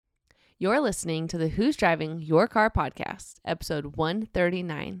You're listening to the Who's Driving Your Car podcast, episode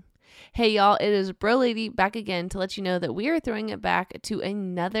 139. Hey y'all, it is Bro Lady back again to let you know that we are throwing it back to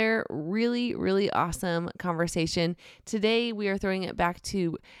another really awesome conversation. Today we are throwing it back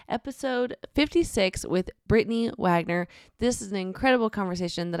to episode 56 with Brittany Wagner. This is an incredible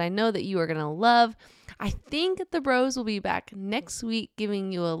conversation that I know that you are going to love. I think the bros will be back next week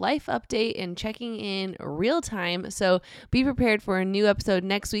giving you a life update and checking in real time. So be prepared for a new episode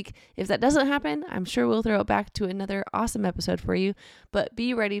next week. If that doesn't happen, I'm sure we'll throw it back to another awesome episode for you, but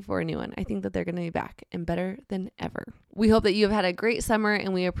be ready for a new one. I think that they're going to be back and better than ever. We hope that you have had a great summer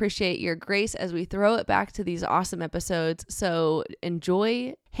and we appreciate your grace as we throw it back to these awesome episodes. So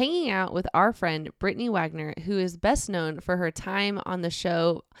enjoy hanging out with our friend Brittany Wagner, who is best known for her time on the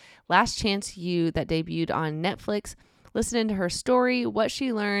show Last Chance U that debuted on Netflix. Listen to her story, what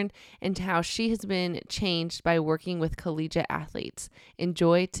she learned, and how she has been changed by working with collegiate athletes.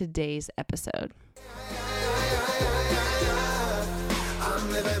 Enjoy today's episode.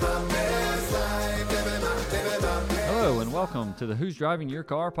 Hello and welcome to the Who's Driving Your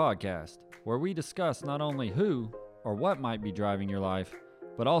Car podcast, where we discuss not only who or what might be driving your life,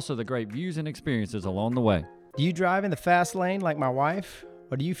 but also the great views and experiences along the way. Do you drive in the fast lane like my wife,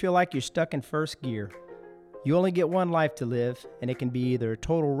 or do you feel like you're stuck in first gear? You only get one life to live, and it can be either a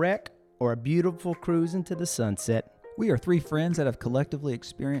total wreck or a beautiful cruise into the sunset. We are three friends that have collectively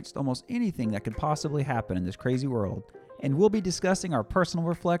experienced almost anything that could possibly happen in this crazy world, and we'll be discussing our personal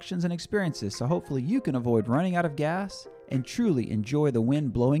reflections and experiences so hopefully you can avoid running out of gas and truly enjoy the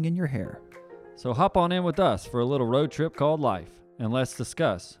wind blowing in your hair. So hop on in with us for a little road trip called life, and let's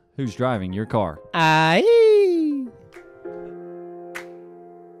discuss who's driving your car. Aye.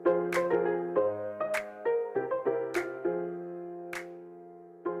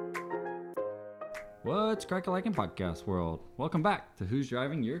 What's crack-a-lackin' podcast world? Welcome back to Who's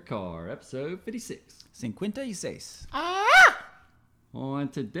Driving Your Car, episode 56. 56. On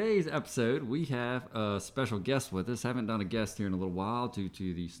today's episode, we have a special guest with us. Haven't done a guest here in a little while due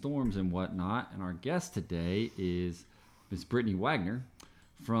to the storms and whatnot. And our guest today is Miss Brittany Wagner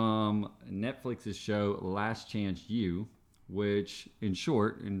from Netflix's show Last Chance U, which in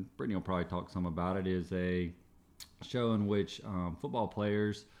short, and Brittany will probably talk some about it, is a show in which football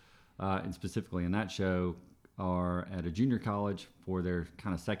players, and specifically in that show, are at a junior college for their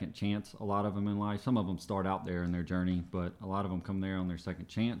kind of second chance. A lot of them in life. Some of them start out there in their journey, but a lot of them come there on their second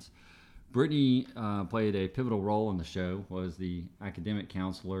chance. Brittany played a pivotal role in the show, was the academic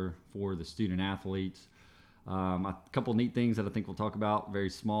counselor for the student athletes. A couple neat things that I think we'll talk about. Very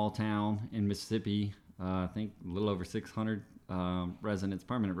small town in Mississippi. I think a little over 600 residents,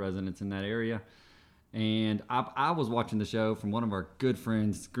 permanent residents in that area. And I was watching the show from one of our good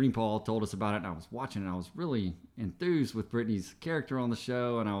friends. Green Paul told us about it, and I was watching it. I was really enthused with Brittany's character on the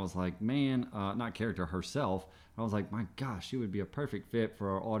show, and I was like, man, not character, herself. I was like, my gosh, she would be a perfect fit for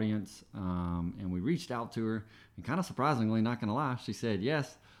our audience. And we reached out to her, and kind of surprisingly, not going to lie, she said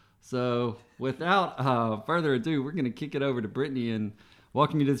yes. So without further ado, we're going to kick it over to Brittany and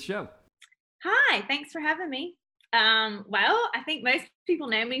welcome you to the show. Hi, thanks for having me. Well, I think most people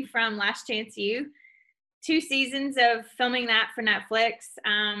know me from Last Chance U. 2 seasons of filming that for Netflix.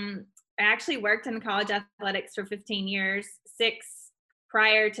 I actually worked in college athletics for 15 years, 6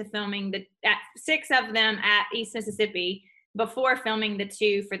 prior to filming 6 of them at East Mississippi before filming the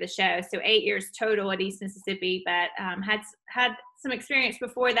 2 for the show. So 8 years total at East Mississippi, but had some experience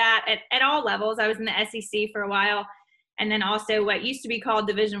before that at all levels. I was in the SEC for a while, and then also what used to be called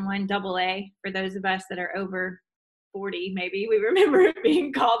Division I AA. For those of us that are over 40, maybe we remember it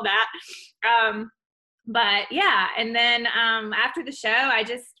being called that. But yeah, and then after the show, I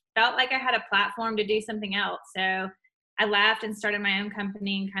just felt like I had a platform to do something else. So I left and started my own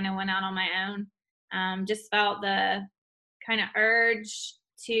company and kind of went out on my own. Just felt the kind of urge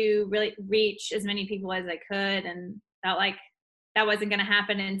to really reach as many people as I could, and felt like that wasn't going to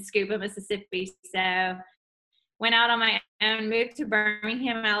happen in Scuba, Mississippi. So went out on my own, moved to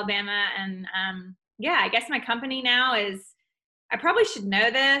Birmingham, Alabama. And yeah, I guess my company now is, I probably should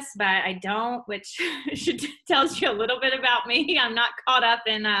know this, but I don't, which tells you a little bit about me. I'm not caught up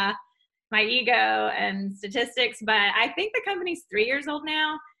in my ego and statistics, but I think the company's 3 years old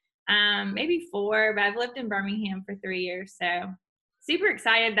now, maybe 4, but I've lived in Birmingham for 3 years. So super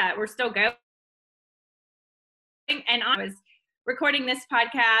excited that we're still going. And I was recording this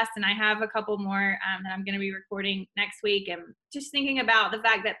podcast, and I have a couple more that I'm going to be recording next week. And just thinking about the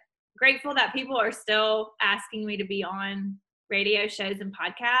fact that grateful that people are still asking me to be on radio shows and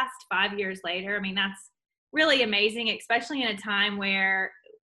podcasts 5 years later. I mean, that's really amazing, especially in a time where,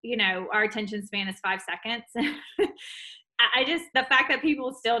 you know, our attention span is 5 seconds. I just, the fact that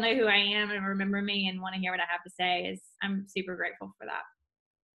people still know who I am and remember me and want to hear what I have to say is, I'm super grateful for that.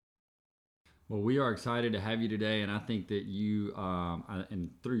 Well, we are excited to have you today, and I think that you, and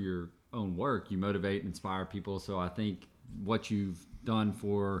through your own work, you motivate and inspire people. So I think what you've done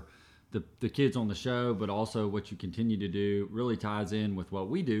for the kids on the show, but also what you continue to do, really ties in with what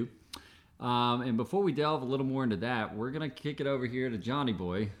we do. And before we delve a little more into that, we're going to kick it over here to Johnny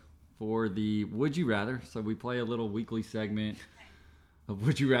Boy for the Would You Rather. So we play a little weekly segment of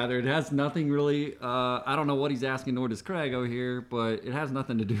Would You Rather. It has nothing really, I don't know what he's asking, nor does Craig over here, but it has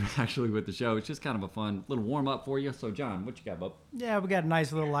nothing to do actually with the show. It's just kind of a fun little warm up for you. So John, what you got, bub? Yeah, we got a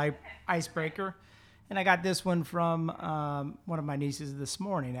nice little icebreaker. And I got this one from one of my nieces this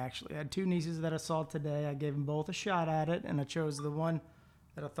morning, actually. I had two nieces that I saw today. I gave them both a shot at it, and I chose the one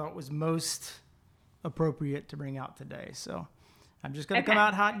that I thought was most appropriate to bring out today. So I'm just going to come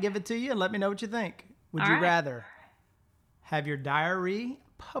out hot and give it to you and let me know what you think. Would you rather have your diary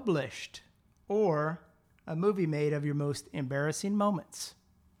published or a movie made of your most embarrassing moments?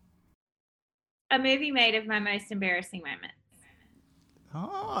 A movie made of my most embarrassing moments.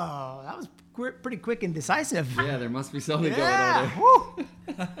 Oh, that was pretty quick and decisive. Yeah, there must be something going on there. Woo.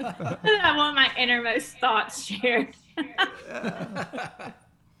 I want my innermost thoughts shared.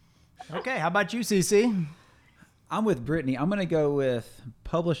 Okay, how about you, CC? I'm with Brittany. I'm going to go with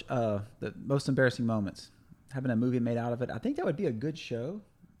publish the most embarrassing moments. Having a movie made out of it. I think that would be a good show.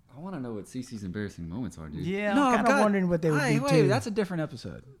 I want to know what Cece's embarrassing moments are, dude. Yeah, I'm kind of wondering what they would be too. That's a different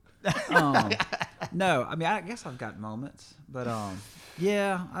episode. No, I mean, I guess I've got moments, but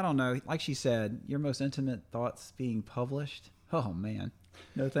yeah, I don't know. Like she said, your most intimate thoughts being published. Oh man,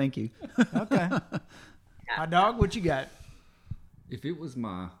 no, thank you. Okay. Hot dog, what you got? If it was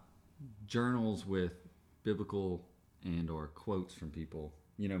my journals with biblical and or quotes from people,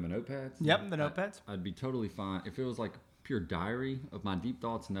 you know, my notepads. Yep, the notepads. I'd be totally fine. If it was like pure diary of my deep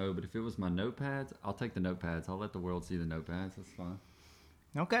thoughts, no. But if it was my notepads, I'll take the notepads. I'll let the world see the notepads. That's fine.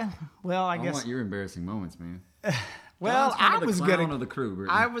 Okay. Well, I guess. want your embarrassing moments, man. Well, I was of the crew,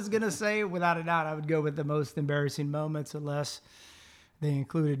 Brittany. I was gonna say, without a doubt, I would go with the most embarrassing moments, unless they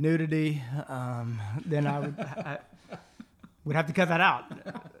included nudity. Then I would have to cut that out.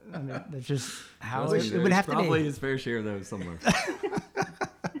 I mean, that's just how it would have to be. Probably his fair share of those somewhere.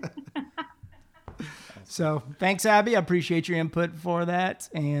 So thanks, Abby. I appreciate your input for that.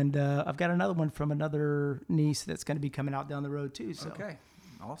 And I've got another one from another niece that's going to be coming out down the road too. So Okay,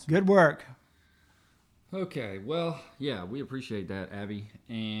 awesome. Good work. Okay, well, yeah, we appreciate that, Abby,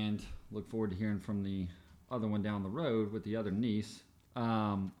 and look forward to hearing from the other one down the road with the other niece.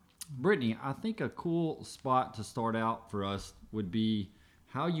 Brittany, I think a cool spot to start out for us would be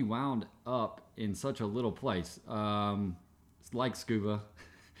how you wound up in such a little place. It's like scuba.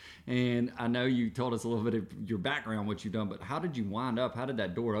 And I know you told us a little bit of your background, what you've done, but how did you wind up? How did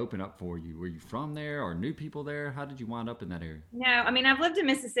that door open up for you? Were you from there or knew people there? How did you wind up in that area? No, I mean, I've lived in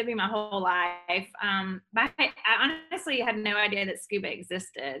Mississippi my whole life. But I honestly had no idea that scuba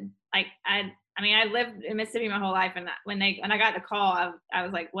existed. Like, I lived in Mississippi my whole life, and when I got the call, I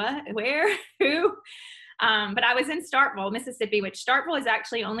was like, what? Where? Who? But I was in Starkville, Mississippi, which Starkville is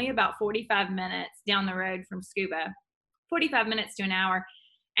actually only about 45 minutes down the road from scuba, 45 minutes to an hour.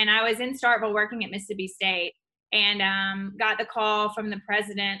 And I was in Starkville working at Mississippi State, and got the call from the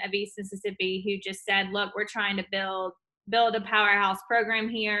president of East Mississippi, who just said, look, we're trying to build a powerhouse program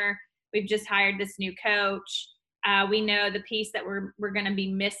here. We've just hired this new coach. We know the piece that we're going to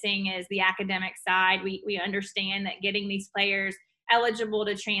be missing is the academic side. We understand that getting these players eligible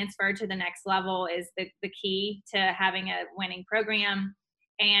to transfer to the next level is the key to having a winning program.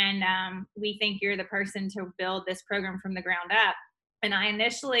 And we think you're the person to build this program from the ground up. And I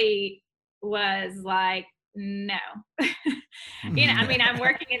initially was like, no. I mean, I'm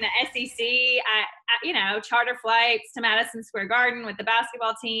working in the SEC. I charter flights to Madison Square Garden with the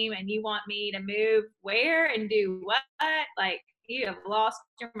basketball team, and you want me to move where and do what? Like, you have lost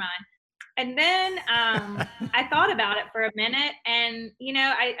your mind. And then I thought about it for a minute, and,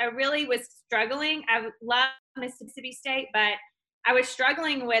 I really was struggling. I love Mississippi State, but I was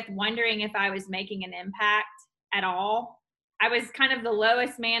struggling with wondering if I was making an impact at all. I was kind of the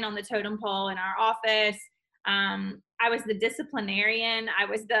lowest man on the totem pole in our office. I was the disciplinarian. I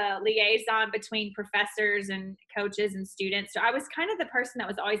was the liaison between professors and coaches and students. So I was kind of the person that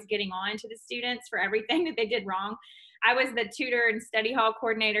was always getting on to the students for everything that they did wrong. I was the tutor and study hall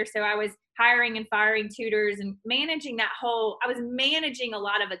coordinator. So I was hiring and firing tutors and managing I was managing a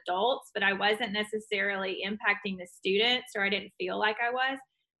lot of adults, but I wasn't necessarily impacting the students, or I didn't feel like I was.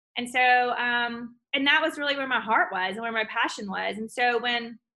 And so, and that was really where my heart was and where my passion was. And so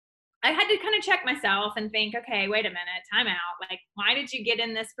when I had to kind of check myself and think, okay, wait a minute, time out. Like, why did you get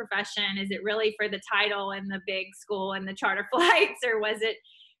in this profession? Is it really for the title and the big school and the charter flights, or was it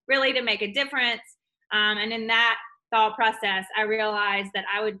really to make a difference? And in that thought process, I realized that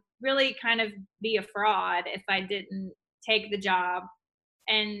I would really kind of be a fraud if I didn't take the job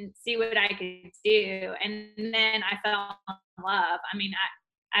and see what I could do. And then I fell in love. I mean,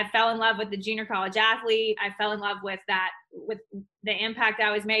 I fell in love with the junior college athlete. I fell in love with that, with the impact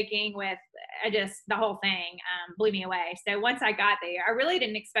I was making, with the whole thing blew me away. So once I got there, I really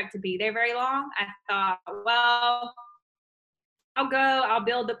didn't expect to be there very long. I thought, well, I'll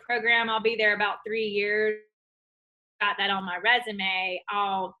build the program. I'll be there about 3 years. Got that on my resume.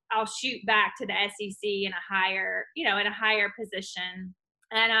 I'll shoot back to the SEC in a higher position.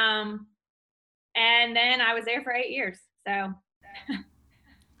 And then I was there for 8 years. So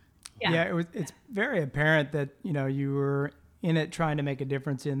yeah, it's very apparent that, you were in it trying to make a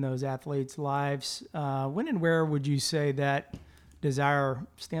difference in those athletes' lives. When and where would you say that desire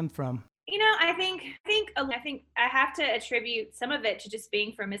stemmed from? I think I have to attribute some of it to just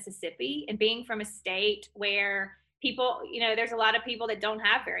being from Mississippi and being from a state where people, there's a lot of people that don't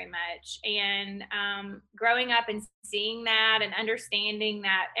have very much. And growing up and seeing that and understanding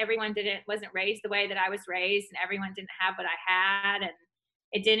that everyone wasn't raised the way that I was raised, and everyone didn't have what I had, and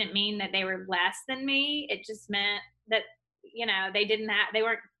it didn't mean that they were less than me. It just meant that, they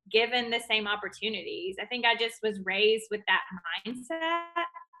weren't given the same opportunities. I think I just was raised with that mindset.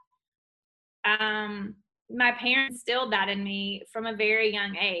 My parents instilled that in me from a very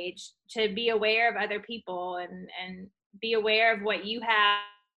young age, to be aware of other people and be aware of what you have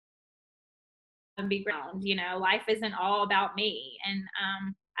and be ground. Life isn't all about me. And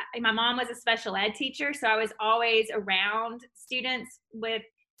my mom was a special ed teacher, so I was always around students with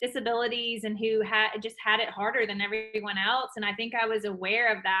disabilities and who had it harder than everyone else. And I think I was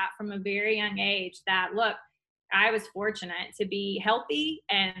aware of that from a very young age, that look, I was fortunate to be healthy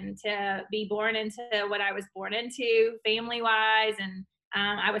and to be born into what I was born into family-wise. And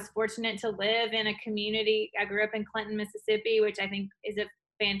I was fortunate to live in a community. I grew up in Clinton, Mississippi, which I think is a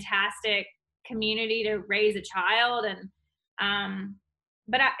fantastic community to raise a child. And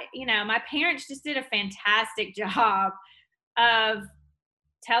but my parents just did a fantastic job of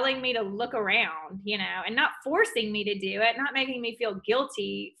telling me to look around, and not forcing me to do it, not making me feel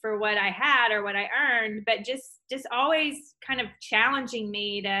guilty for what I had or what I earned, but just always kind of challenging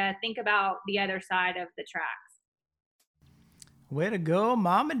me to think about the other side of the tracks. Way to go,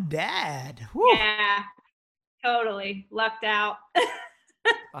 Mom and Dad. Woo. Yeah, totally. Lucked out.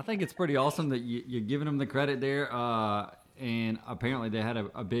 I think it's pretty awesome that you're giving them the credit there. And apparently they had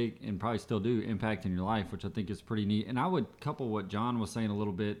a big, and probably still do, impact in your life, which I think is pretty neat. And I would couple what John was saying a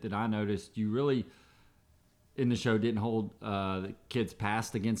little bit, that I noticed you really, in the show, didn't hold the kids'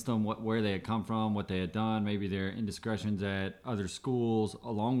 past against them, where they had come from, what they had done, maybe their indiscretions at other schools,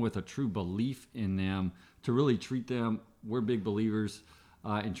 along with a true belief in them to really treat them. We're big believers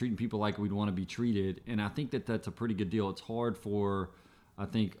in treating people like we'd want to be treated. And I think that that's a pretty good deal. It's hard for, I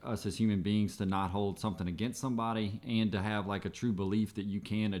think, us as human beings to not hold something against somebody, and to have like a true belief that you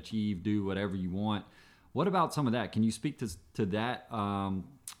can achieve, do whatever you want. What about some of that? Can you speak to that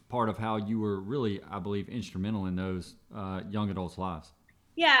part of how you were really, I believe, instrumental in those young adults' lives?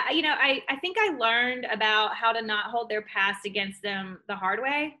 Yeah, I think I learned about how to not hold their past against them the hard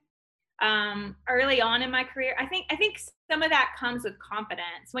way early on in my career. I think some of that comes with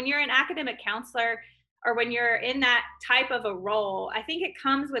confidence. When you're an academic counselor, or when you're in that type of a role, I think it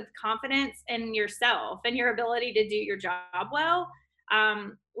comes with confidence in yourself and your ability to do your job well.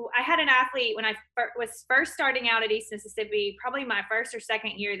 I had an athlete when I was first starting out at East Mississippi, probably my first or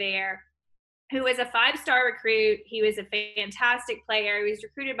second year there, who was a 5-star recruit. He was a fantastic player. He was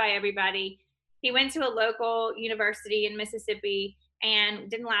recruited by everybody. He went to a local university in Mississippi and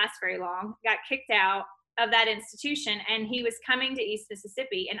didn't last very long, got kicked out of that institution, and he was coming to East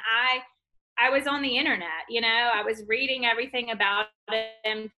Mississippi. And I was on the internet, I was reading everything about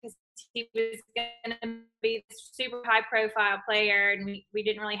him, because he was going to be a super high profile player, and we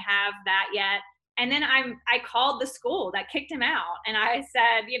didn't really have that yet. And then I called the school that kicked him out, and I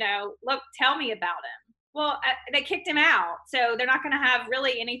said, look, tell me about him. Well, they kicked him out, so they're not going to have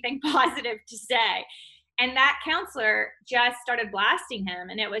really anything positive to say. And that counselor just started blasting him,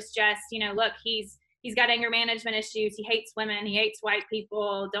 and it was just, look, he's got anger management issues. He hates women. He hates white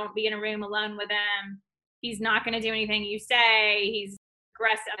people. Don't be in a room alone with him. He's not going to do anything you say. He's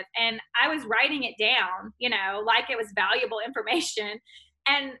aggressive. And I was writing it down, like it was valuable information.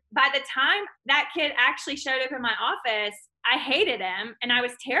 And by the time that kid actually showed up in my office, I hated him and I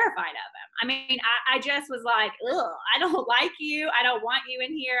was terrified of him. I mean, I just was like, ugh, I don't like you. I don't want you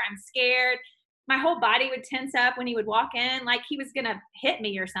in here. I'm scared. My whole body would tense up when he would walk in, like he was going to hit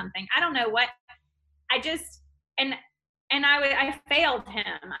me or something. I don't know what. I just, and I failed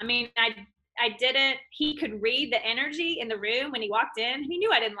him. I mean, I didn't, he could read the energy in the room when he walked in. He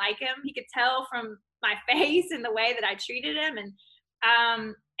knew I didn't like him. He could tell from my face and the way that I treated him.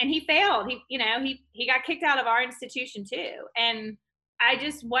 And he failed. He got kicked out of our institution too. And I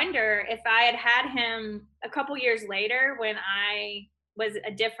just wonder if I had had him a couple years later when I was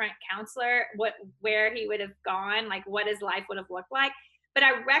a different counselor, where he would have gone, like what his life would have looked like. But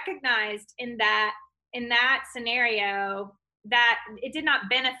I recognized in that scenario that it did not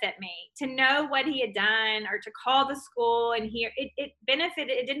benefit me to know what he had done or to call the school and hear it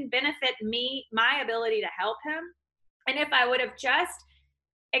didn't benefit me, my ability to help him. And if I would have just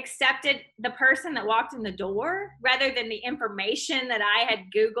accepted the person that walked in the door rather than the information that I had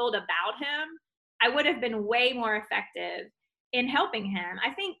Googled about him, I would have been way more effective in helping him.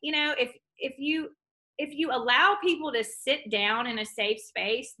 I think, if you allow people to sit down in a safe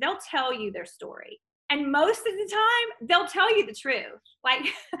space, they'll tell you their story. And most of the time, they'll tell you the truth.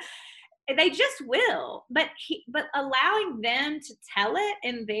 Like, they just will. But allowing them to tell it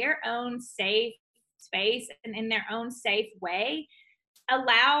in their own safe space and in their own safe way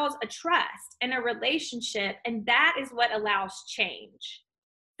allows a trust and a relationship. And that is what allows change.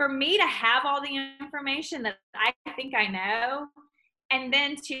 For me to have all the information that I think I know, and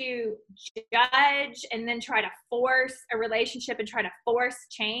then to judge and then try to force a relationship and try to force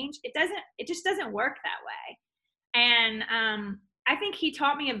change, it just doesn't work that way. And I think he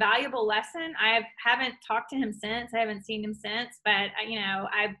taught me a valuable lesson. I haven't talked to him since. I haven't seen him since, but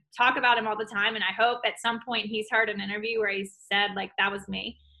I talk about him all the time, and I hope at some point he's heard an interview where he said, like, that was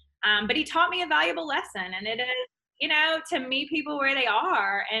me. But he taught me a valuable lesson, and it is, to meet people where they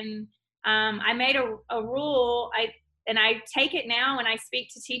are. And I made a rule. And I take it now when I speak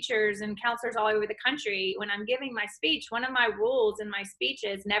to teachers and counselors all over the country. When I'm giving my speech, one of my rules in my speech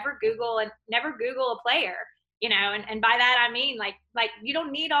is never Google a player. And by that I mean like you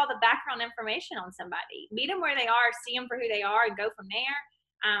don't need all the background information on somebody. Meet them where they are, see them for who they are, and go from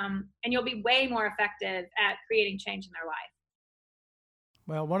there. And you'll be way more effective at creating change in their life.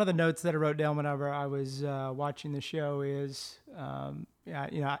 Well, one of the notes that I wrote down whenever I was watching the show is,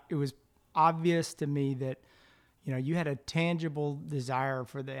 it was obvious to me that you had a tangible desire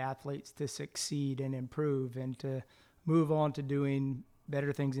for the athletes to succeed and improve and to move on to doing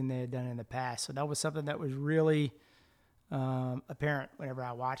better things than they had done in the past. So that was something that was really apparent whenever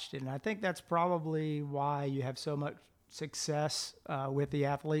I watched it. And I think that's probably why you have so much success with the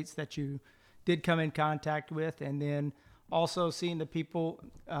athletes that you did come in contact with. And then also seeing the people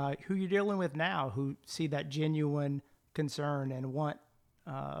who you're dealing with now who see that genuine concern and want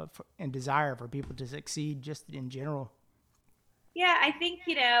and desire for people to succeed just in general. Yeah, I think,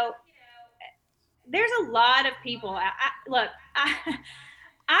 there's a lot of people. I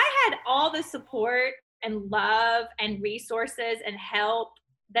had all the support and love and resources and help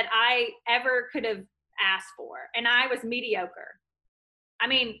that I ever could have asked for. And I was mediocre. I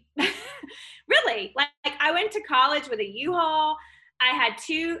mean, really, like I went to college with a U-Haul. I had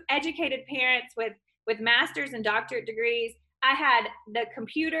 2 educated parents with master's and doctorate degrees. I had the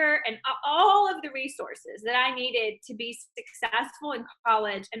computer and all of the resources that I needed to be successful in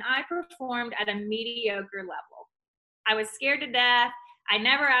college, and I performed at a mediocre level. I was scared to death. I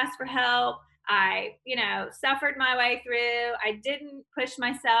never asked for help. I, suffered my way through. I didn't push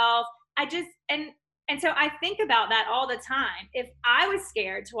myself. And so I think about that all the time. If I was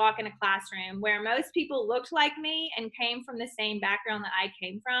scared to walk in a classroom where most people looked like me and came from the same background that I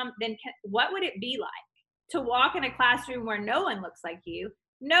came from, then what would it be like to walk in a classroom where no one looks like you?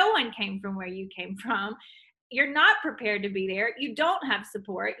 No one came from where you came from. You're not prepared to be there. You don't have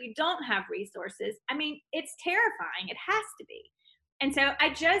support. You don't have resources. I mean, it's terrifying. It has to be. And so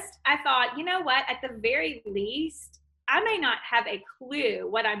I thought, you know what? At the very least, I may not have a clue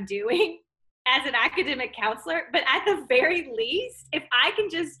what I'm doing as an academic counselor, but at the very least, if I can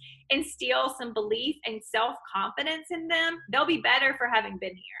just instill some belief and self-confidence in them, they'll be better for having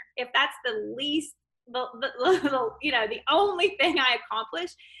been here. If that's the least, the only thing I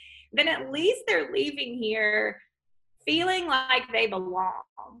accomplished, then at least they're leaving here feeling like they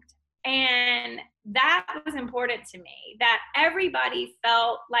belonged. And that was important to me, that everybody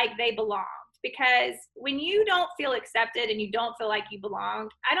felt like they belonged. Because when you don't feel accepted and you don't feel like you belonged,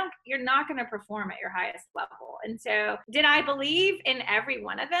 you're not going to perform at your highest level. And so did I believe in every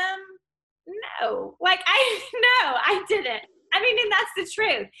one of them? No, I didn't. I mean, and that's the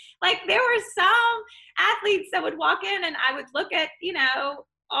truth. Like, there were some athletes that would walk in and I would look at,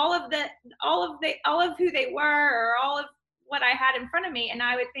 all of who they were, or all of what I had in front of me, and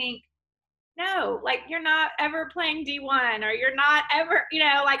I would think, no, like, you're not ever playing D1, or you're not ever,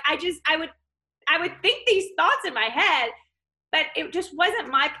 like, I would think these thoughts in my head, but it just wasn't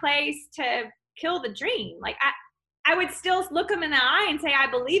my place to kill the dream. Like, I would still look them in the eye and say, I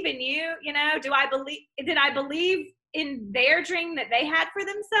believe in you. Did I believe in their dream that they had for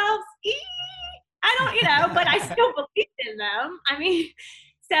themselves? I don't, but I still believed in them. I mean,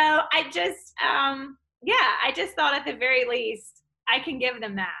 so I just, I just thought at the very least, I can give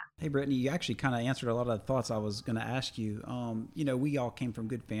them that. Hey, Brittany, you actually kind of answered a lot of the thoughts I was going to ask you. We all came from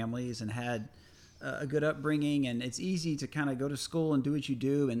good families and had a good upbringing, and it's easy to kind of go to school and do what you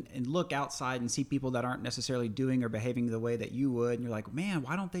do and look outside and see people that aren't necessarily doing or behaving the way that you would. And you're like, man,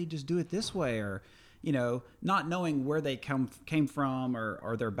 why don't they just do it this way? Or, not knowing where they came from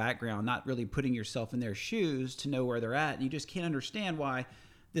or their background, not really putting yourself in their shoes to know where they're at. And you just can't understand why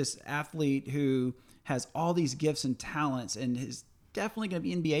this athlete who has all these gifts and talents and is definitely going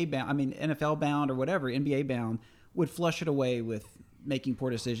to be NBA bound, NFL bound or whatever, NBA bound, would flush it away with making poor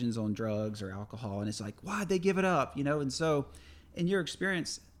decisions on drugs or alcohol. And it's like, why'd they give it up? And so in your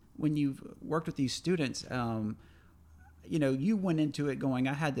experience, when you've worked with these students, you went into it going,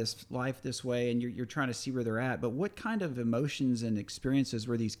 I had this life this way, and you're trying to see where they're at. But what kind of emotions and experiences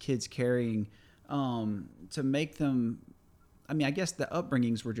were these kids carrying to make them, I guess the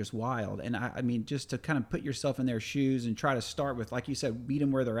upbringings were just wild. And I mean, just to kind of put yourself in their shoes and try to start with, like you said, meet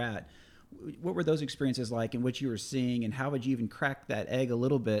them where they're at. What were those experiences like, and what you were seeing, and how would you even crack that egg a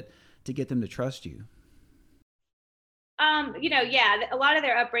little bit to get them to trust you? A lot of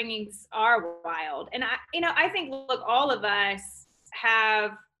their upbringings are wild. And I think, look, all of us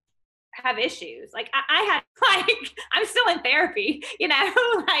have issues. Like, I had, like, I'm still in therapy,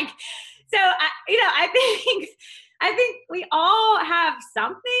 like, so I think we all have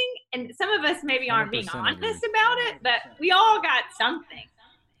something, and some of us maybe aren't being honest about it, but we all got something.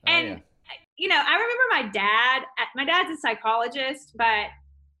 I remember my dad's a psychologist, but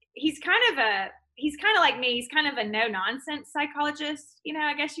he's kind of like me. He's kind of a no nonsense psychologist,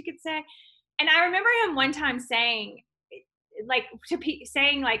 I guess you could say. And I remember him one time saying,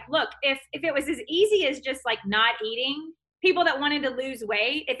 look, if it was as easy as just like not eating, people that wanted to lose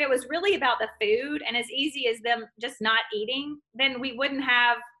weight, if it was really about the food and as easy as them just not eating, then we wouldn't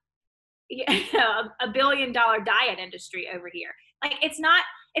have $1 billion diet industry over here. Like, it's not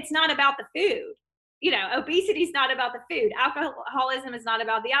about the food. Obesity is not about the food. Alcoholism is not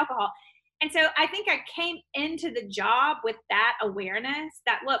about the alcohol. And so I think I came into the job with that awareness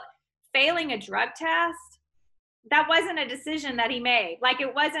that, look, failing a drug test, that wasn't a decision that he made. Like,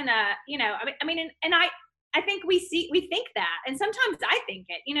 it wasn't I think we think that. And sometimes I think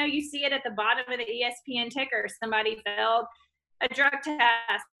it, you see it at the bottom of the ESPN ticker, somebody failed a drug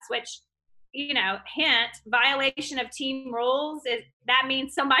test, which, hint, violation of team rules, that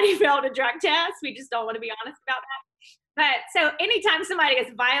means somebody failed a drug test. We just don't want to be honest about that. But so anytime somebody has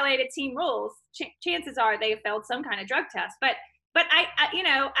violated team rules, chances are they have failed some kind of drug test. But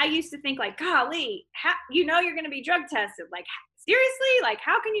I used to think, like, golly, you're going to be drug tested. Like, seriously? Like,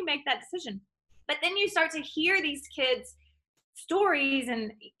 how can you make that decision? But then you start to hear these kids' stories,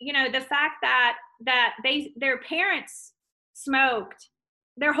 and, the fact that their parents smoked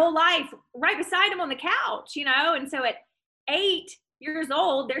their whole life right beside them on the couch, and so at 8 years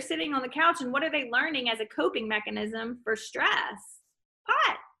old, they're sitting on the couch, and what are they learning as a coping mechanism for stress?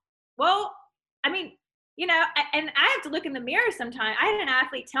 Pot. Well, and I have to look in the mirror sometimes. I had an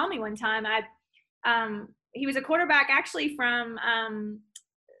athlete tell me one time, he was a quarterback actually from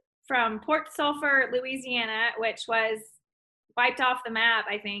Port Sulphur, Louisiana, which was wiped off the map,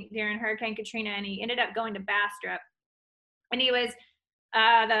 I think, during Hurricane Katrina, and he ended up going to Bastrop. And he was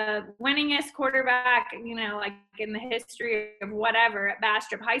the winningest quarterback, like in the history of whatever, at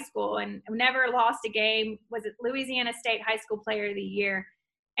Bastrop High School, and never lost a game, was Louisiana State High School Player of the Year.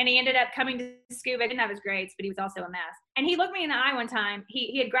 And he ended up coming to Scuba. Didn't have his grades, but he was also a mess. And he looked me in the eye one time.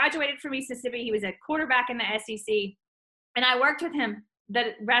 He had graduated from Mississippi. He was a quarterback in the SEC. And I worked with him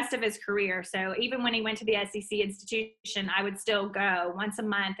the rest of his career. So even when he went to the SEC institution, I would still go once a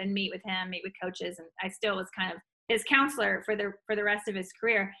month and meet with him, meet with coaches. And I still was kind of his counselor for the rest of his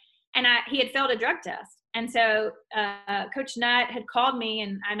career. And he had failed a drug test. And so Coach Nutt had called me,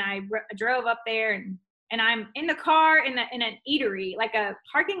 and I drove up there, and I'm in the car in an eatery, like a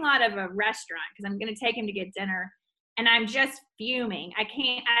parking lot of a restaurant, because I'm going to take him to get dinner. And I'm just fuming.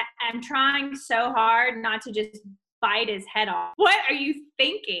 I'm trying so hard not to just bite his head off. What are you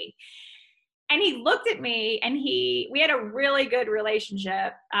thinking? And he looked at me, and we had a really good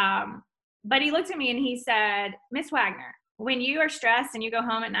relationship. But he looked at me and he said, Miss Wagner, when you are stressed and you go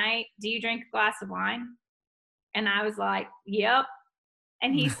home at night, do you drink a glass of wine? And I was like, yep.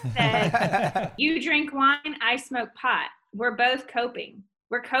 And he said, you drink wine, I smoke pot. We're both coping.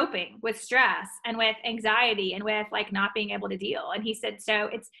 We're coping with stress and with anxiety and with like not being able to deal. And he said, so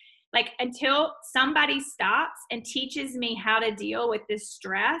it's like, until somebody stops and teaches me how to deal with this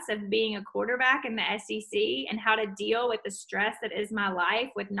stress of being a quarterback in the SEC and how to deal with the stress that is my life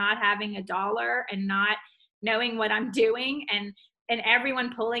with not having a dollar and not knowing what I'm doing and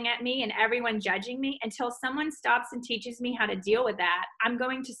everyone pulling at me and everyone judging me, until someone stops and teaches me how to deal with that, I'm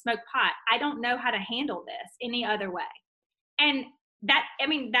going to smoke pot. I don't know how to handle this any other way. And that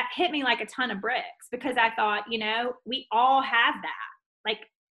hit me like a ton of bricks, because I thought, we all have that. Like,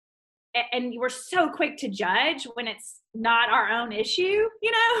 and we're so quick to judge when it's not our own issue.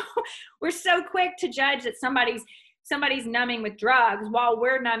 We're so quick to judge that somebody's numbing with drugs while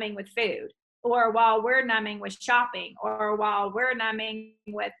we're numbing with food, or while we're numbing with shopping, or while we're numbing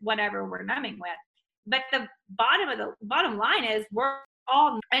with whatever we're numbing with. But the bottom line is we're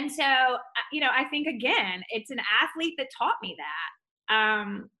all, and so, I think, again, it's an athlete that taught me that.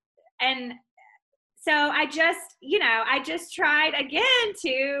 And so I just tried again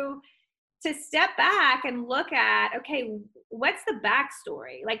to step back and look at, okay, what's the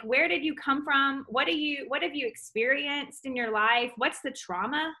backstory? Like, where did you come from? What have you experienced in your life? What's the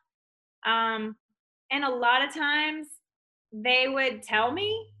trauma? And a lot of times they would tell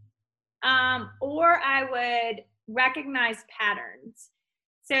me, or I would recognize patterns.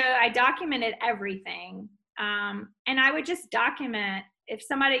 So I documented everything. And I would just document if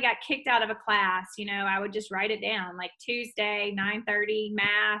somebody got kicked out of a class, I would just write it down, like Tuesday, 9:30,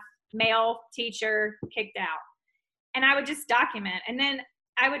 math, male teacher kicked out. And I would just document. And then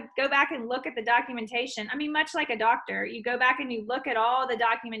I would go back and look at the documentation. I mean, much like a doctor, you go back and you look at all the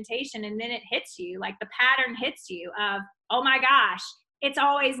documentation, and then it hits you, like the pattern hits you of, oh my gosh, it's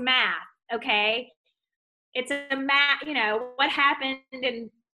always math. Okay. It's a math, what happened in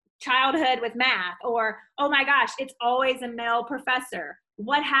childhood with math, or, oh my gosh, it's always a male professor.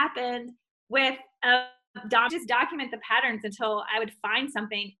 What happened with just document the patterns until I would find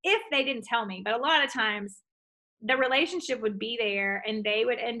something, if they didn't tell me. But a lot of times the relationship would be there, and they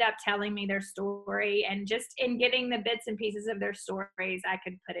would end up telling me their story, and just in getting the bits and pieces of their stories, I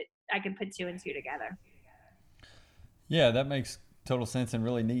could put two and two together. Yeah, that makes total sense and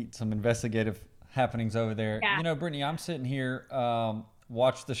really neat. Some investigative happenings over there. Yeah. Brittany, I'm sitting here,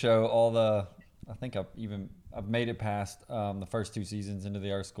 watched the show, I think I've made it past the first two seasons into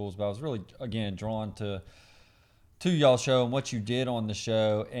the Earth Schools, but I was really, again, drawn to y'all's show and what you did on the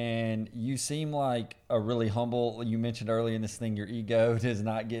show. And you seem like a really humble, you mentioned earlier in this thing, your ego does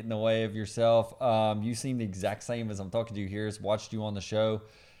not get in the way of yourself. You seem the exact same as I'm talking to you here, as watched you on the show.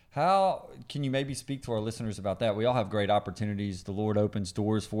 How can you maybe speak to our listeners about that? We all have great opportunities. The Lord opens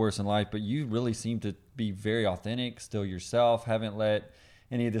doors for us in life, but you really seem to be very authentic, still yourself, haven't let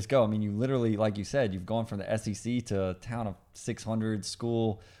any of this go. I mean, you literally, like you said, you've gone from the SEC to a town of 600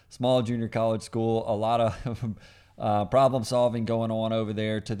 school, small junior college school, a lot of problem solving going on over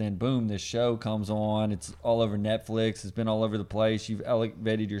there, to then boom, this show comes on. It's all over Netflix. It's been all over the place. You've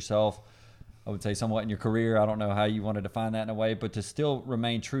elevated yourself, I would say, somewhat in your career. I don't know how you want to define that in a way, but to still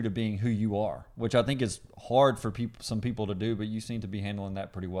remain true to being who you are, which I think is hard for some people to do, but you seem to be handling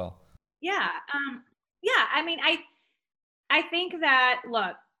that pretty well. Yeah. Yeah. I mean, I think that,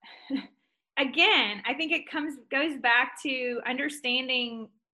 look, again, I think it goes back to understanding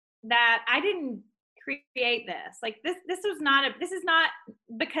that I didn't create this. Like this is not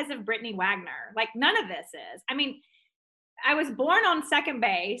because of Brittany Wagner. Like, none of this is. I mean, I was born on second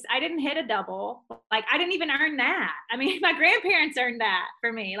base. I didn't hit a double. Like, I didn't even earn that. I mean, my grandparents earned that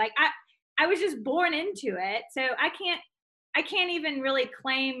for me. Like, I was just born into it. So I can't even really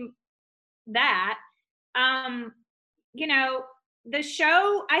claim that. The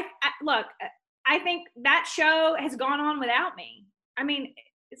show, look, I think that show has gone on without me. I mean,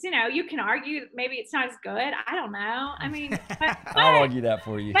 it's, you can argue maybe it's not as good. I don't know. I mean, but I'll argue that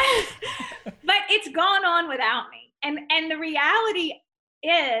for you. But it's gone on without me. And the reality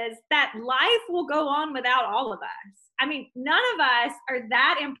is that life will go on without all of us. I mean, none of us are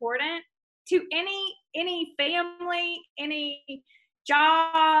that important to any family, any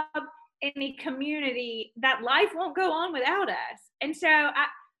job, any community, that life won't go on without us. And so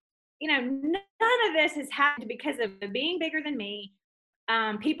none of this has happened because of being bigger than me,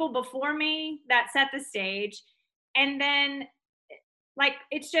 people before me that set the stage. And then, like,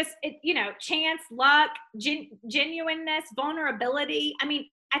 it's just, chance, luck, genuineness, vulnerability. I mean,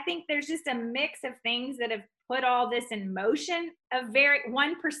 I think there's just a mix of things that have put all this in motion. A very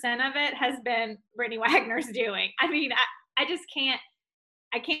 1% of it has been Brittany Wagner's doing. I mean, I just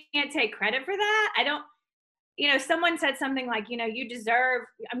I can't take credit for that. I don't, someone said something like,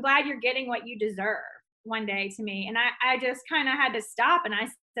 I'm glad you're getting what you deserve one day to me. And I just kind of had to stop. And I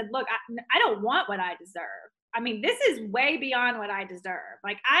said, look, I don't want what I deserve. I mean, this is way beyond what I deserve.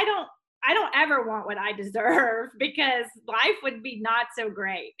 Like, I don't ever want what I deserve, because life would be not so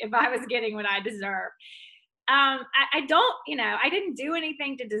great if I was getting what I deserve. I don't, I didn't do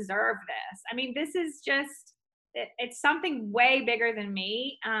anything to deserve this. I mean, this is just, it's something way bigger than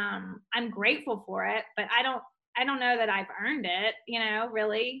me. I'm grateful for it, but I don't know that I've earned it,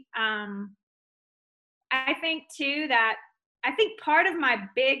 really. I think too that part of my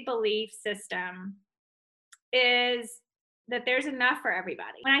big belief system is that there's enough for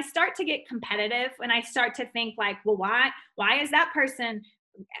everybody. When I start to get competitive, when I start to think like, well, why is that person,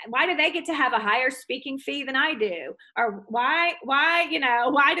 why do they get to have a higher speaking fee than I do? Or why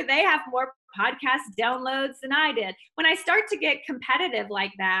do they have more podcast downloads than I did? When I start to get competitive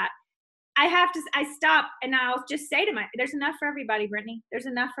like that, I stop and I'll just say to there's enough for everybody, Brittany. There's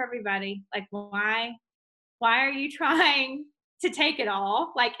enough for everybody. Like, why are you trying to take it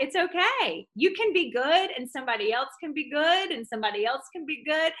all? Like, it's okay. You can be good and somebody else can be good and somebody else can be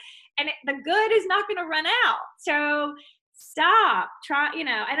good. And the good is not going to run out. So stop, and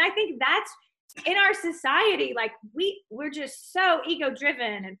I think that's in our society. Like we're just so ego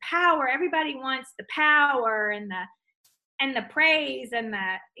driven and power. Everybody wants the power and the praise and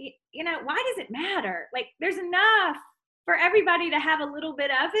why does it matter? Like, there's enough for everybody to have a little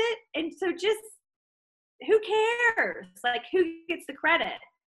bit of it. And so just, who cares? Like, who gets the credit?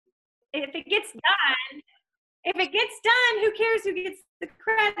 If it gets done, who cares who gets the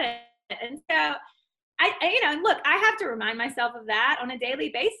credit? And so look, I have to remind myself of that on a daily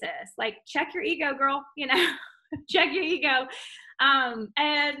basis. Like, check your ego, girl, check your ego.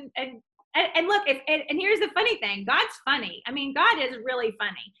 And look, and here's the funny thing. God's funny. I mean, God is really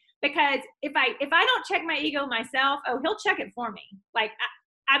funny, because if I don't check my ego myself, he'll check it for me. Like,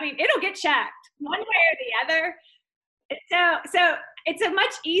 I mean, it'll get checked one way or the other. So it's a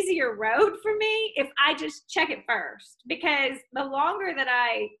much easier road for me if I just check it first, because the longer that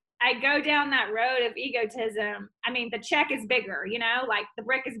I go down that road of egotism, I mean, the check is bigger, like the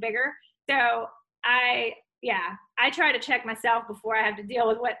brick is bigger. So I try to check myself before I have to deal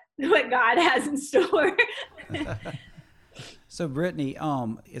with what God has in store. So Brittany,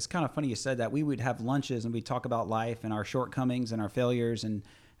 it's kind of funny you said that. We would have lunches and we'd talk about life and our shortcomings and our failures, and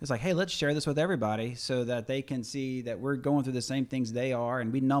it's like, hey, let's share this with everybody so that they can see that we're going through the same things they are.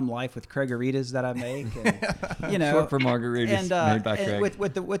 And we numb life with Craigaritas that I make, and, short for margaritas made by Craig.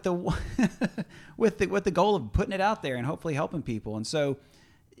 with the goal of putting it out there and hopefully helping people. And so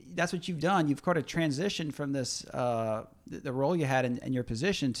that's what you've done. You've kind of transitioned from this, the role you had in your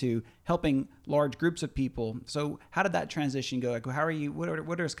position, to helping large groups of people. So how did that transition go? Like, how are you, what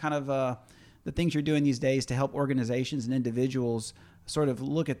are kind of the things you're doing these days to help organizations and individuals sort of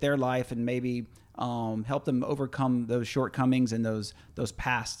look at their life and maybe help them overcome those shortcomings and those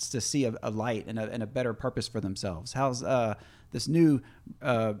pasts to see a light and a better purpose for themselves? How's this new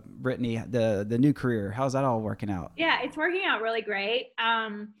Brittany, the new career, how's that all working out? Yeah, it's working out really great.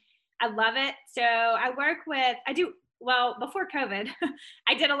 I love it. So before COVID,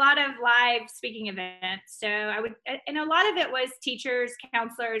 I did a lot of live speaking events. So and a lot of it was teachers,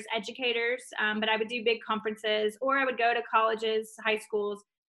 counselors, educators, but I would do big conferences, or I would go to colleges, high schools.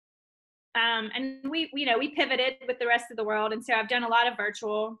 And we pivoted with the rest of the world. And so I've done a lot of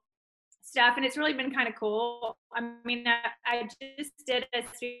virtual stuff, and it's really been kind of cool. I mean, I just did a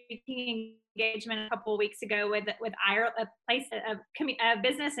speaking engagement a couple of weeks ago with Ireland, a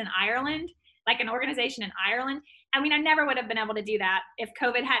business in Ireland, like an organization in Ireland. I mean, I never would have been able to do that if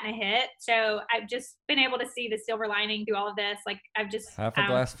COVID hadn't hit. So I've just been able to see the silver lining through all of this. Like, I've just half a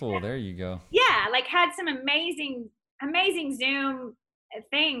glass full. There you go. Yeah, like had some amazing Zoom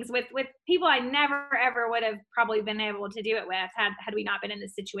things with people I never ever would have probably been able to do it with had we not been in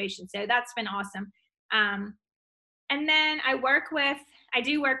this situation. So that's been awesome. And then I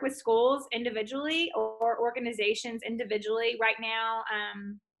do work with schools individually or organizations individually. Right now,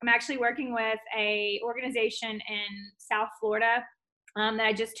 I'm actually working with a organization in South Florida that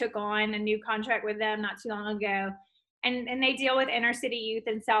I just took on a new contract with them not too long ago. And they deal with inner city youth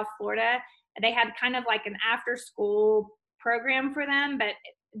in South Florida. They had kind of like an after school program for them, but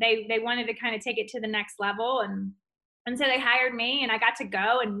they wanted to kind of take it to the next level. And so they hired me, and I got to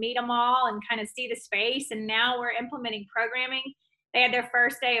go and meet them all and kind of see the space. And now we're implementing programming. They had their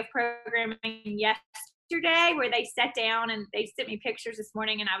first day of programming yesterday where they sat down and they sent me pictures this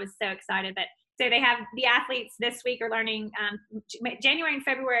morning, and I was so excited. But so they have the athletes this week are learning. January and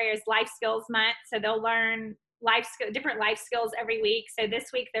February is life skills month, so they'll learn different life skills every week. So this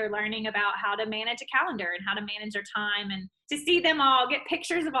week they're learning about how to manage a calendar and how to manage their time, and to see them all, get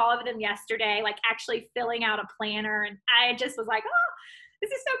pictures of all of them yesterday, like actually filling out a planner. And I just was like, oh,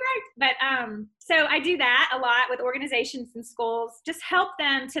 this is so great. But so I do that a lot with organizations and schools, just help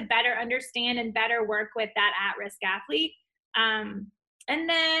them to better understand and better work with that at-risk athlete. And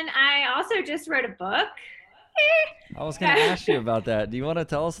then I also just wrote a book. I was going to ask you about that. Do you want to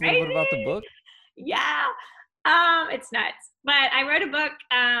tell us a little bit about the book? Yeah. It's nuts. But I wrote a book.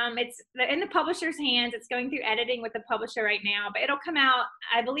 It's in the publisher's hands. It's going through editing with the publisher right now, but it'll come out,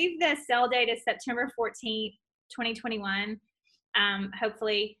 I believe the sale date is September 14th, 2021.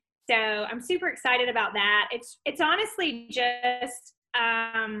 Hopefully. So I'm super excited about that. It's honestly just,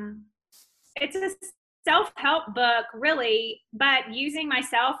 it's a self-help book really, but using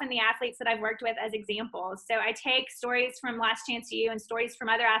myself and the athletes that I've worked with as examples. So I take stories from Last Chance U and stories from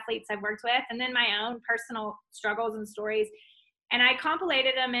other athletes I've worked with, and then my own personal struggles and stories. And I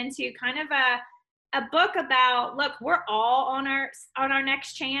compilated them into kind of a book about, look, we're all on our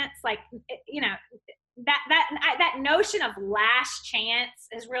next chance. Like, you know, that notion of last chance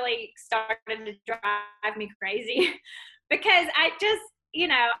has really started to drive me crazy because I just, you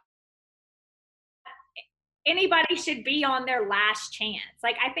know, anybody should be on their last chance.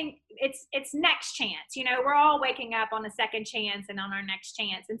 Like, I think it's next chance. You know, we're all waking up on a second chance and on our next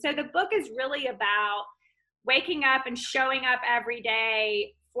chance. And so the book is really about waking up and showing up every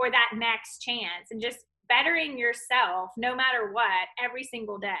day for that next chance and just bettering yourself no matter what every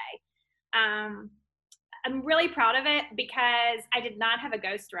single day. I'm really proud of it because I did not have a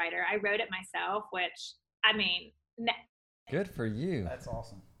ghostwriter. I wrote it myself, which, I mean, good for you. That's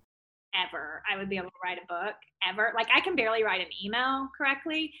awesome. Ever I would be able to write a book ever. Like, I can barely write an email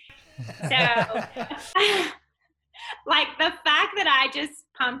correctly. So like, the fact that I just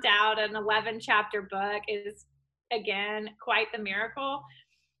pumped out an 11 chapter book is, again, quite the miracle,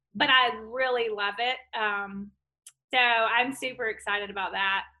 but I really love it. So I'm super excited about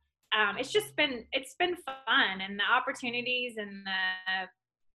that. It's been fun, and the opportunities and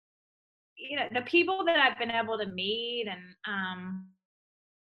the people that I've been able to meet,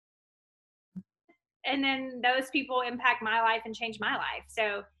 and then those people impact my life and change my life.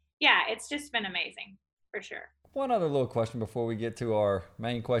 So yeah, it's just been amazing for sure. One other little question before we get to our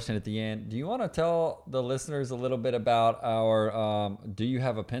main question at the end. Do you want to tell the listeners a little bit about our Do You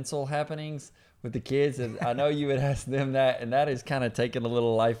Have a Pencil happenings with the kids? And I know you had asked them that, and that is kind of taken a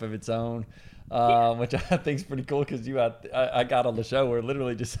little life of its own, which I think is pretty cool because I got on the show where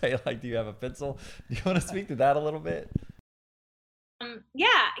literally just say, like, do you have a pencil? Do you want to speak to that a little bit? Yeah,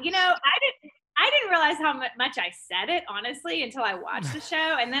 you know, I didn't realize how much I said it, honestly, until I watched the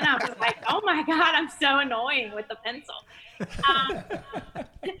show. And then I was like, oh my God, I'm so annoying with the pencil.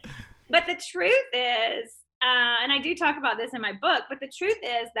 But the truth is, and I do talk about this in my book, but the truth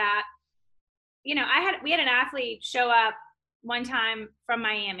is that, you know, we had an athlete show up one time from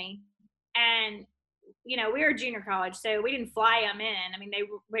Miami, and, you know, we were junior college, so we didn't fly them in. I mean,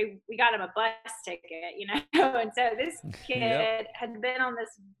 we got him a bus ticket, you know. And so this kid had been on this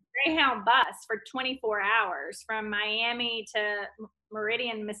Greyhound bus for 24 hours from Miami to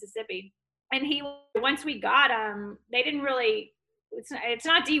Meridian, Mississippi. And once we got him, they didn't really, it's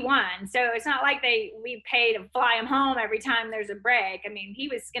not D1. So it's not like we pay to fly him home every time there's a break. I mean, he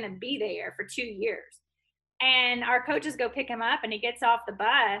was going to be there for 2 years. And our coaches go pick him up, and he gets off the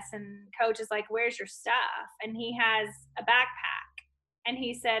bus, and coach is like, where's your stuff? And he has a backpack. And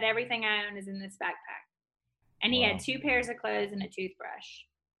he said, everything I own is in this backpack. And he had 2 pairs of clothes and a toothbrush.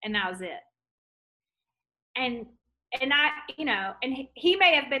 And that was it. And I, you know, and he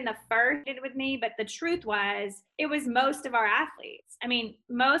may have been the first with me, but the truth was, it was most of our athletes. I mean,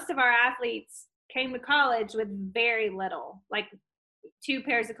 most of our athletes came to college with very little, like 2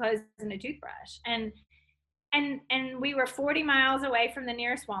 pairs of clothes and a toothbrush. And we were 40 miles away from the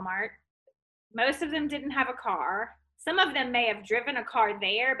nearest Walmart. Most of them didn't have a car. Some of them may have driven a car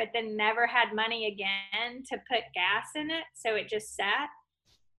there, but then never had money again to put gas in it. So it just sat.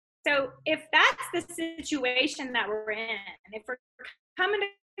 So if that's the situation that we're in, if we're coming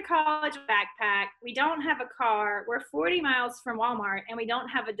to college with a backpack, we don't have a car, we're 40 miles from Walmart, and we don't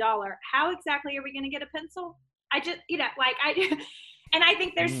have $1, how exactly are we going to get a pencil? And I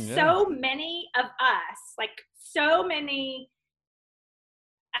think there's so many of us, like so many,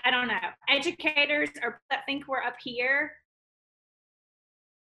 I don't know, educators that think we're up here,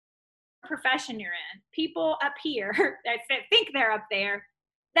 profession you're in, people up here that think they're up there,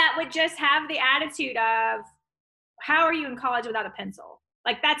 that would just have the attitude of, how are you in college without a pencil?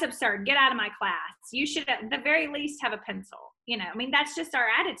 Like, that's absurd. Get out of my class. You should at the very least have a pencil. You know, I mean, that's just our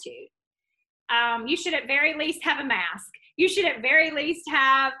attitude. You should at very least have a mask. You should at very least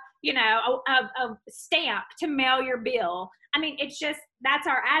have, you know, a stamp to mail your bill. I mean, it's just, that's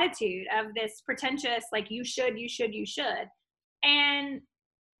our attitude of this pretentious, like, you should. And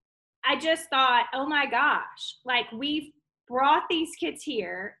I just thought, oh my gosh, like, we've brought these kids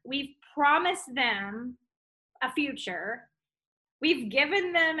here. We've promised them a future. We've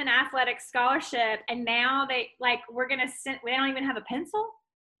given them an athletic scholarship, and now we're going to send, we don't even have a pencil.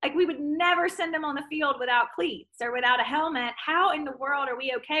 Like, we would never send them on the field without cleats or without a helmet. How in the world are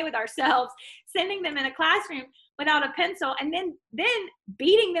we okay with ourselves sending them in a classroom without a pencil, and then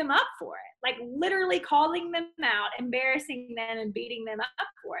beating them up for it? Like, literally calling them out, embarrassing them, and beating them up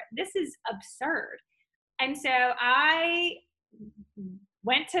for it. This is absurd. And so I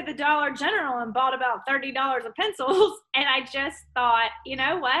went to the Dollar General and bought about $30 of pencils. And I just thought, you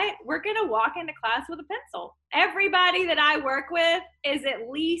know what? We're going to walk into class with a pencil. Everybody that I work with is at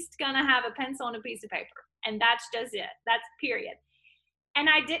least going to have a pencil and a piece of paper. And that's just it. That's period. And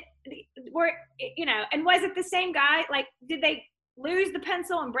I did, you know, and was it the same guy? Like, did they lose the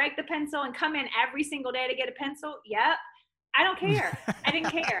pencil and break the pencil and come in every single day to get a pencil? Yep. I don't care. I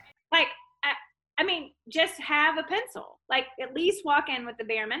didn't care. Like, I mean, just have a pencil. Like, at least walk in with the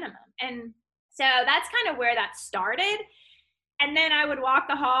bare minimum. And so that's kind of where that started. And then I would walk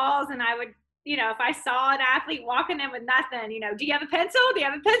the halls, and I would, you know, if I saw an athlete walking in with nothing, you know, do you have a pencil? Do you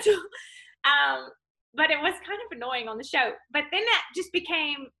have a pencil? But it was kind of annoying on the show. But then that just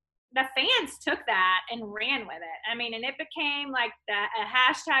became, the fans took that and ran with it. I mean, and it became like a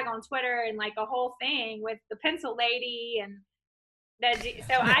hashtag on Twitter and like a whole thing with the pencil lady. And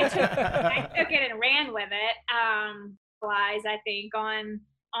so I took it and ran with it. I think on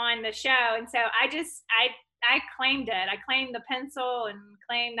the show. And so I claimed it. I claimed the pencil and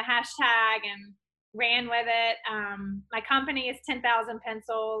claimed the hashtag and ran with it. My company is 10,000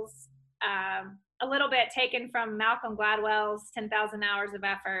 Pencils. A little bit taken from Malcolm Gladwell's 10,000 Hours of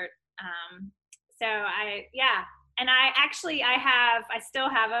Effort. So I still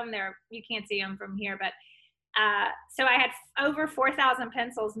have them there. You can't see them from here, but so I had over 4,000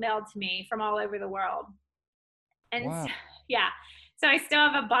 pencils mailed to me from all over the world. And wow. So I still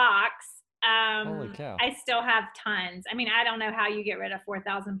have a box. Holy cow. I still have tons. I mean, I don't know how you get rid of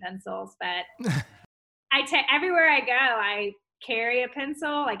 4,000 pencils, but everywhere I go, I carry a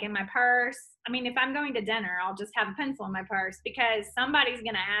pencil, like in my purse. I mean, if I'm going to dinner, I'll just have a pencil in my purse, because somebody's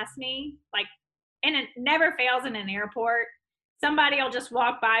going to ask me, like, and it never fails in an airport. Somebody will just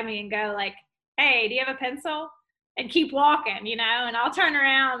walk by me and go like, hey, do you have a pencil? And keep walking, you know, and I'll turn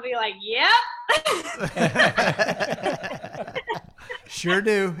around and be like, yep. Sure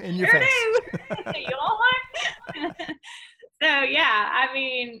do, in your face. You want one? So, yeah, I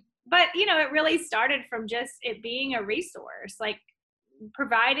mean, but, you know, it really started from just it being a resource, like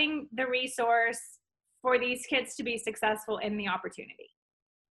providing the resource for these kids to be successful in the opportunity.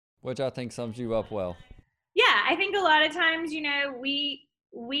 Which I think sums you up well. Yeah, I think a lot of times, you know, we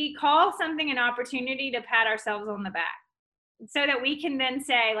call something an opportunity to pat ourselves on the back so that we can then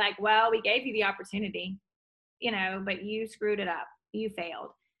say, like, well, we gave you the opportunity, you know, but you screwed it up. You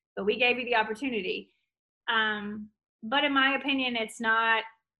failed, but we gave you the opportunity. But in my opinion, it's not,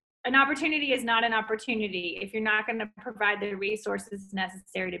 an opportunity is not an opportunity if you're not going to provide the resources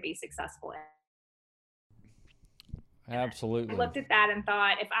necessary to be successful in it. Absolutely. I looked at that and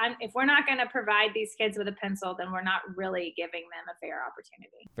thought, if we're not going to provide these kids with a pencil, then we're not really giving them a fair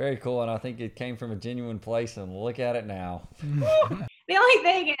opportunity. Very cool, and I think it came from a genuine place, and look at it now. The only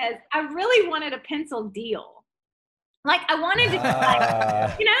thing is, I really wanted a pencil deal. Like, I wanted to,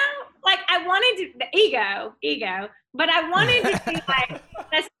 like, you know, like I wanted to, the ego, but I wanted to be like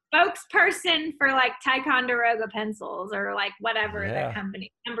the spokesperson for like Ticonderoga pencils or like whatever the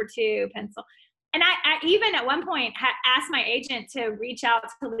company, number 2 pencil. And I even at one point asked my agent to reach out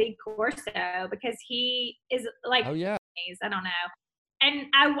to Lee Corso, because he is like, oh yeah, I don't know. And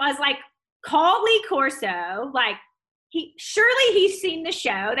I was like, call Lee Corso. Like, he's seen the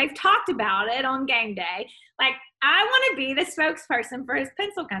show. They've talked about it on game day. Like, I want to be the spokesperson for his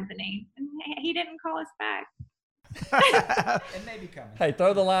pencil company. And he didn't call us back. It may be coming. Hey,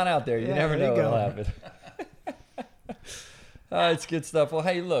 throw the line out there. You never know what'll happen. It's good stuff. Well,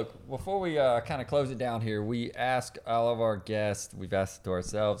 hey, look, before we kind of close it down here, we ask all of our guests, we've asked it to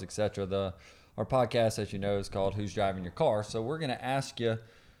ourselves, etc. Our podcast, as you know, is called Who's Driving Your Car? So we're going to ask you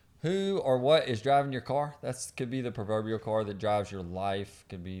who or what is driving your car. That could be the proverbial car that drives your life.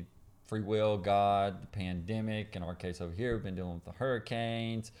 Could be free will, God, the pandemic. In our case over here, we've been dealing with the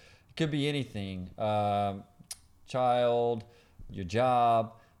hurricanes. It could be anything. Child, your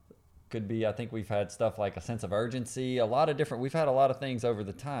job. Could be, I think we've had stuff like a sense of urgency, we've had a lot of things over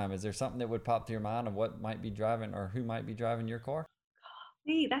the time. Is there something that would pop to your mind of what might be driving or who might be driving your car?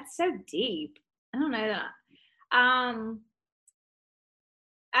 Hey, that's so deep. I don't know that.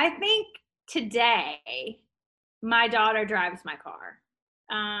 I think today my daughter drives my car.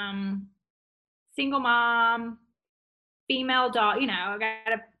 Single mom, female dog,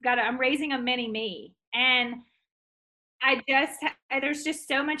 I'm raising a mini me. And there's just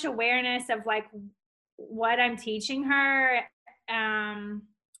so much awareness of like what I'm teaching her,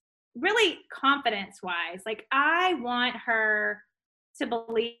 really confidence wise. Like I want her to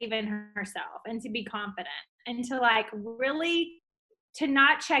believe in herself and to be confident and to like really to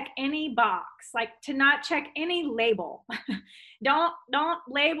not check any box, like to not check any label. Don't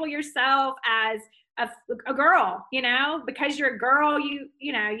label yourself as a girl, because you're a girl, you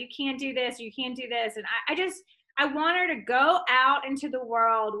can't do this, you can't do this. And I want her to go out into the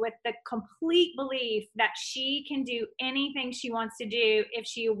world with the complete belief that she can do anything she wants to do if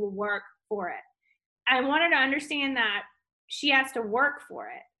she will work for it. I want her to understand that she has to work for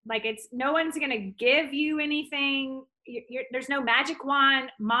it. Like no one's going to give you anything. There's no magic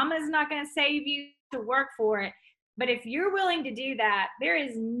wand. Mama's not going to save you to work for it. But if you're willing to do that, there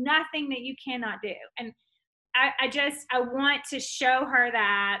is nothing that you cannot do. And I want to show her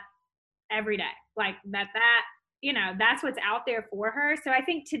that every day, like that that's what's out there for her. So I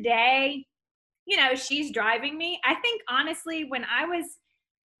think today, she's driving me. I think honestly, when I was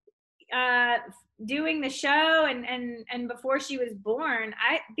doing the show and before she was born,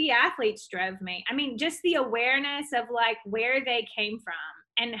 the athletes drove me. I mean, just the awareness of like where they came from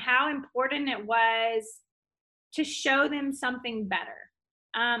and how important it was to show them something better.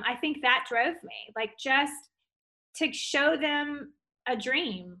 I think that drove me, like just to show them a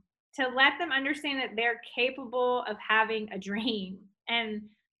dream, to let them understand that they're capable of having a dream. And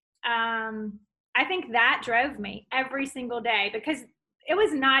I think that drove me every single day because it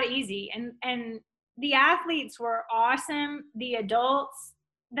was not easy. And the athletes were awesome. The adults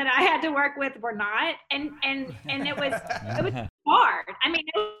that I had to work with were not. And it was hard. I mean,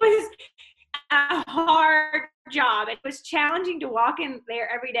 it was a hard job. It was challenging to walk in there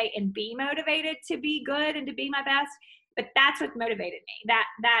every day and be motivated to be good and to be my best. But that's what motivated me.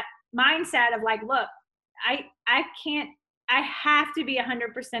 That mindset of like, look, I have to be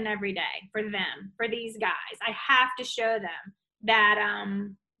 100% every day for them, for these guys. I have to show them that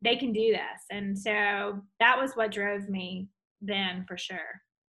they can do this. And so that was what drove me then for sure.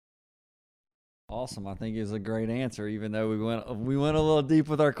 Awesome. I think it's a great answer, even though we went a little deep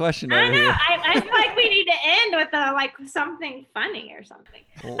with our question. I know. I feel like we need to end with something funny or something.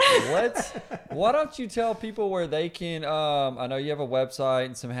 Why don't you tell people where they can, I know you have a website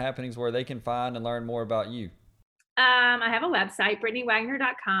and some happenings where they can find and learn more about you. I have a website,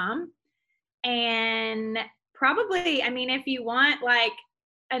 BrittanyWagner.com. And probably, I mean, if you want like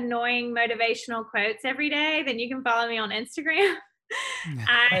annoying motivational quotes every day, then you can follow me on Instagram.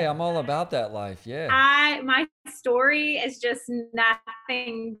 Hey, I'm all about that life. Yeah. My story is just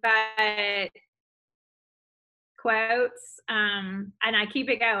nothing but quotes. And I keep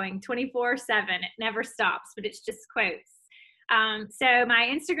it going 24/7. It never stops, but it's just quotes. So my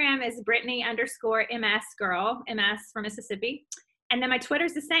Instagram is Brittany_MS girl, MS for Mississippi. And then my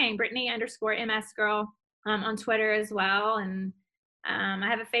Twitter's the same, Brittany_MS girl, on Twitter as well. And I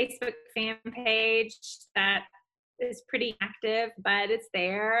have a Facebook fan page that is pretty active, but it's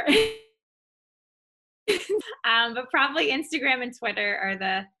there. But probably Instagram and Twitter are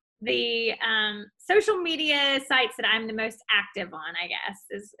the social media sites that I'm the most active on, I guess,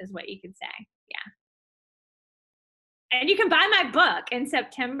 is what you could say. Yeah. And you can buy my book in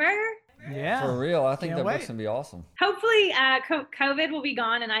September. Yeah. For real. I think Can't that wait. book's going to be awesome. Hopefully COVID will be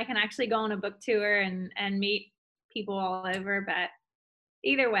gone and I can actually go on a book tour and meet people all over. But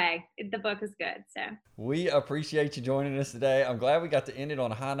either way, the book is good. So we appreciate you joining us today. I'm glad we got to end it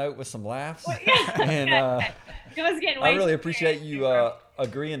on a high note with some laughs. And it was getting way I really appreciate you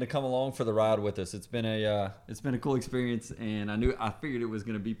agreeing to come along for the ride with us. It's been a cool experience, and I figured it was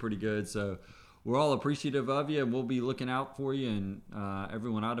going to be pretty good. So we're all appreciative of you, and we'll be looking out for you. And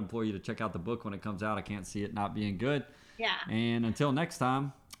everyone, I'd implore you to check out the book when it comes out. I can't see it not being good. Yeah. And until next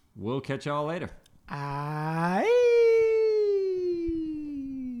time, we'll catch y'all later.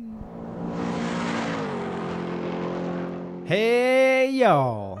 Hey,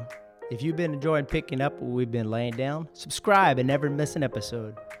 y'all. If you've been enjoying picking up what we've been laying down, subscribe and never miss an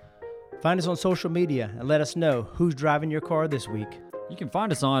episode. Find us on social media and let us know who's driving your car this week. You can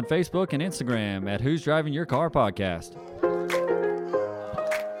find us on Facebook and Instagram at Who's Driving Your Car Podcast.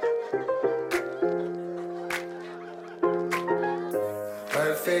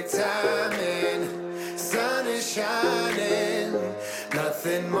 Perfect timing, sun is shining,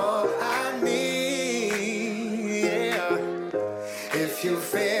 nothing more I need, yeah. If you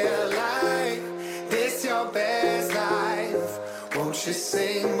feel like this your best life, won't you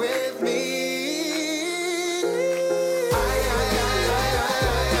sing with